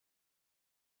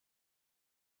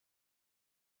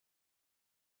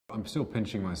I'm still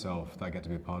pinching myself that I get to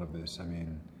be a part of this. I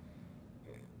mean,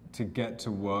 to get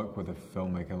to work with a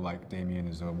filmmaker like Damien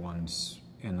is a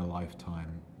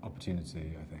once-in-a-lifetime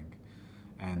opportunity, I think.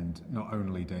 And not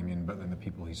only Damien, but then the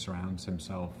people he surrounds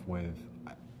himself with.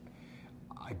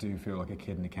 I do feel like a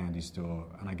kid in a candy store,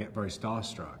 and I get very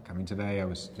starstruck. I mean, today I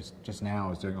was just now I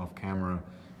was doing off camera,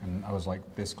 and I was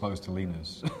like this close to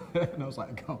Lena's, and I was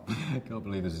like, I can't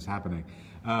believe this is happening.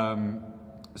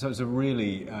 So it's a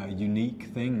really unique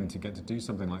thing to get to do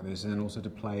something like this, and then also to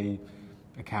play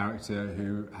a character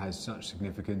who has such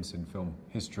significance in film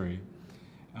history.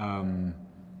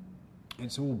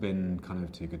 It's all been kind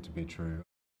of too good to be true.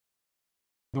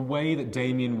 The way that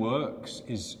Damien works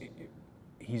is,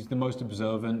 he's the most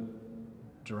observant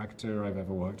director I've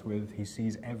ever worked with. He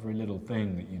sees every little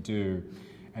thing that you do,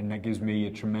 and that gives me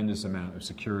a tremendous amount of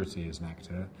security as an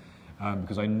actor,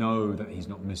 because I know that he's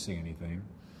not missing anything.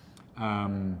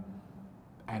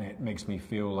 And it makes me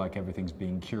feel like everything's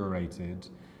being curated.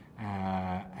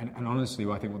 And honestly,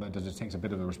 I think what that does is takes a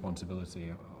bit of the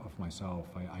responsibility of myself.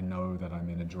 I know that I'm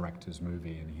in a director's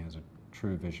movie, and he has a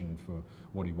true vision for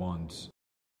what he wants.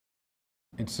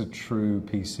 It's a true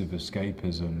piece of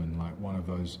escapism, and like one of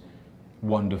those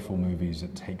wonderful movies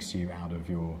that takes you out of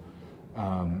your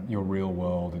real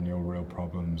world and your real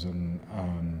problems, and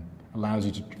allows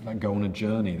you to like go on a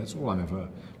journey. That's all I'm ever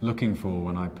looking for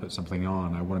when I put something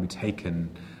on. I want to be taken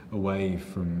away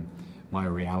from my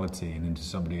reality and into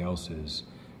somebody else's.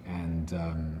 And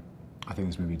I think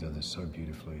this movie does this so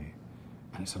beautifully,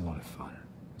 and it's a lot of fun.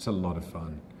 It's a lot of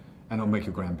fun, and it'll make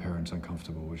your grandparents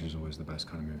uncomfortable, which is always the best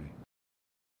kind of movie.